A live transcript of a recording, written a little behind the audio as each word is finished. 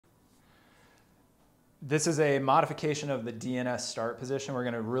This is a modification of the DNS start position. We're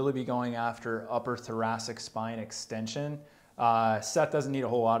gonna really be going after upper thoracic spine extension. Seth doesn't need a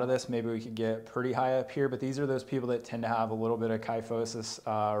whole lot of this. Maybe we could get pretty high up here, but these are those people that tend to have a little bit of kyphosis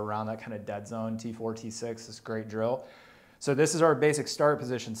around that kind of dead zone, T4, T6, this great drill. So this is our basic start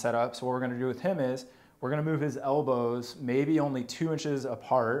position setup. So what we're gonna do with him is, we're gonna move his elbows maybe only 2 inches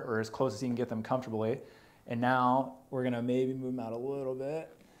apart or as close as he can get them comfortably. And now we're gonna maybe move him out a little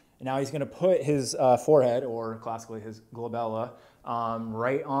bit. And now he's gonna put his forehead, or classically his glabella,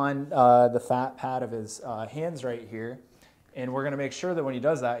 right on the fat pad of his hands right here. And we're gonna make sure that when he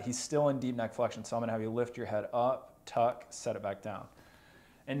does that, he's still in deep neck flexion. So I'm gonna have you lift your head up, tuck, set it back down.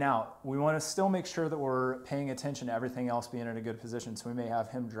 And now we wanna still make sure that we're paying attention to everything else being in a good position. So we may have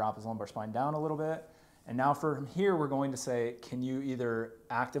him drop his lumbar spine down a little bit. And now from here, we're going to say, can you either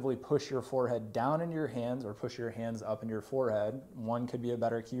actively push your forehead down into your hands or push your hands up into your forehead? One could be a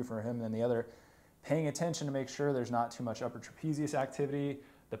better cue for him than the other. Paying attention to make sure there's not too much upper trapezius activity.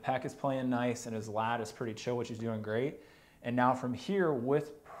 The pec is playing nice and his lat is pretty chill, which he's doing great. And now from here,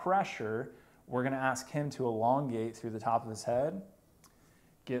 with pressure, we're gonna ask him to elongate through the top of his head.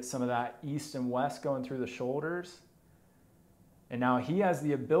 Get some of that east and west going through the shoulders. And now he has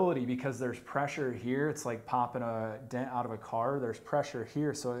the ability, because there's pressure here, it's like popping a dent out of a car, there's pressure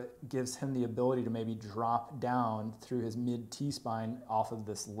here, so it gives him the ability to maybe drop down through his mid-T-spine off of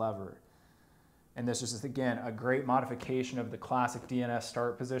this lever. And this is just, again, a great modification of the classic DNS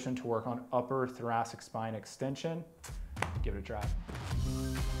start position to work on upper thoracic spine extension. Give it a try.